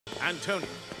Antonio,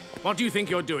 what do you think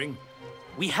you're doing?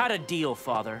 We had a deal,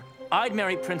 Father. I'd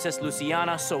marry Princess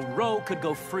Luciana so Ro could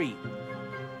go free.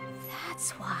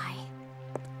 That's why.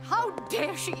 How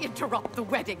dare she interrupt the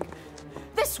wedding?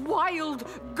 This wild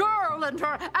girl and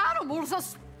her animals are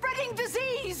spreading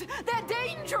disease. They're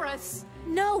dangerous.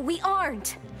 No, we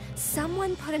aren't.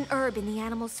 Someone put an herb in the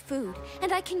animals' food,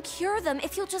 and I can cure them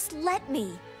if you'll just let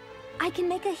me. I can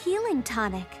make a healing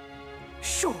tonic.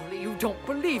 Surely you don't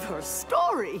believe her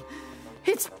story.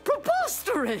 It's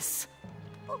preposterous.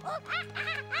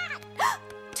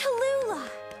 Tallulah!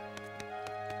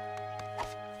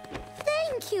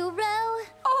 Thank you, Ro.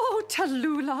 Oh,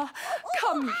 Tallulah,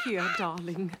 come here,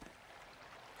 darling.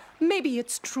 Maybe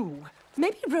it's true.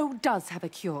 Maybe Ro does have a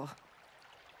cure.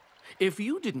 If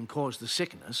you didn't cause the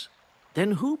sickness,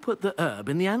 then who put the herb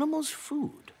in the animal's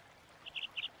food?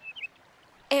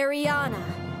 Ariana.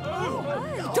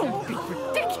 Don't be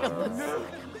ridiculous.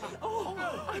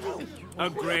 A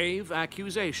grave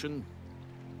accusation.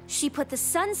 She put the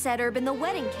sunset herb in the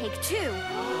wedding cake, too.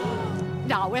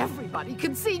 Now everybody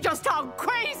can see just how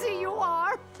crazy you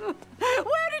are.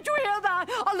 Where did you hear that?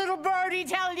 A little birdie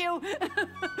tell you?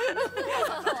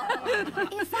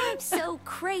 If I'm so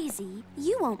crazy,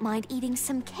 you won't mind eating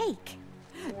some cake.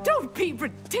 Don't be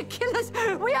ridiculous.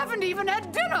 We haven't even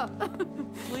had dinner.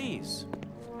 Please,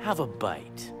 have a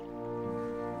bite.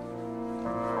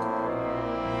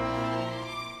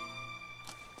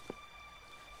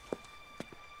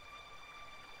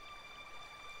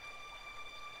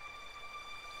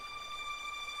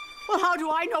 Well, how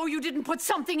do I know you didn't put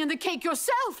something in the cake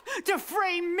yourself to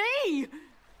frame me?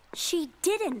 She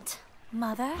didn't,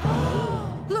 Mother.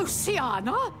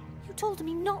 Luciana? You told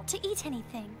me not to eat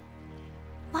anything.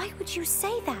 Why would you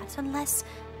say that unless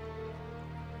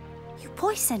you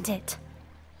poisoned it?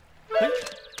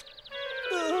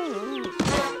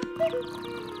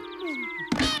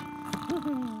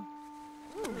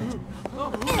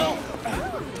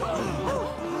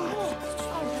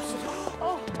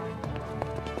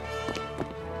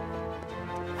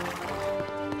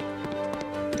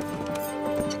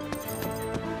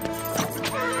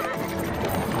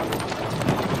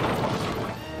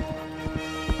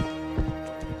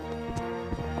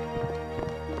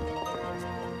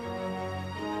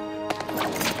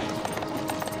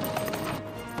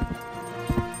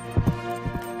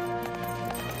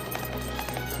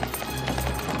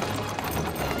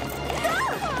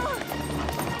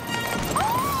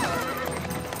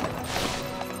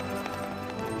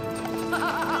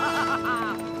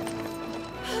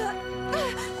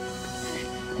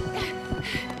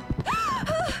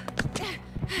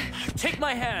 Take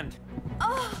my hand.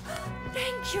 Oh,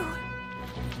 thank you.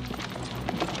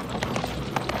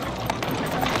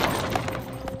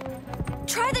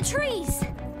 Try the trees.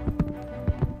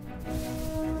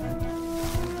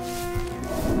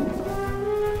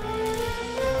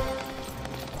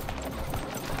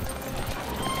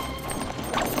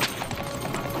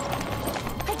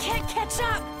 I can't catch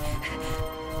up.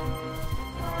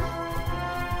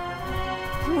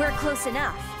 We're close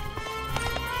enough.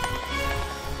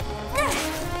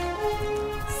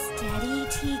 Steady,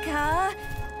 Tika.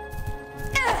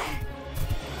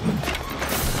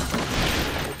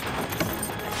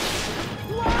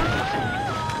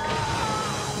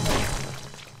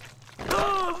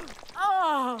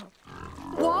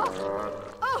 What?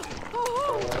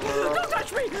 Don't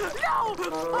touch me! No!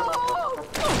 Oh.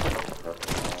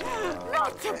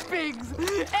 Not the pigs!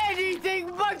 Anything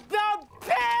but the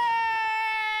pigs!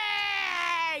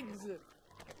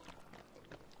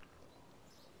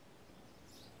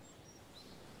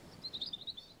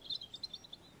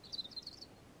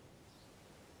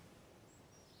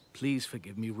 Please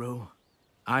forgive me, Ro.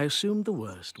 I assumed the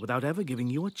worst without ever giving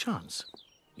you a chance.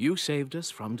 You saved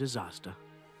us from disaster.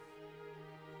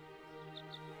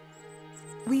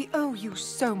 We owe you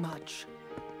so much.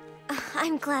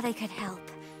 I'm glad I could help.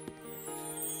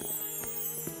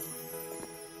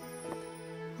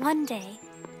 One day,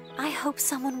 I hope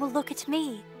someone will look at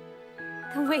me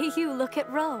the way you look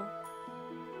at Ro.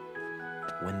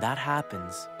 When that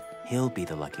happens, he'll be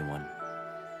the lucky one.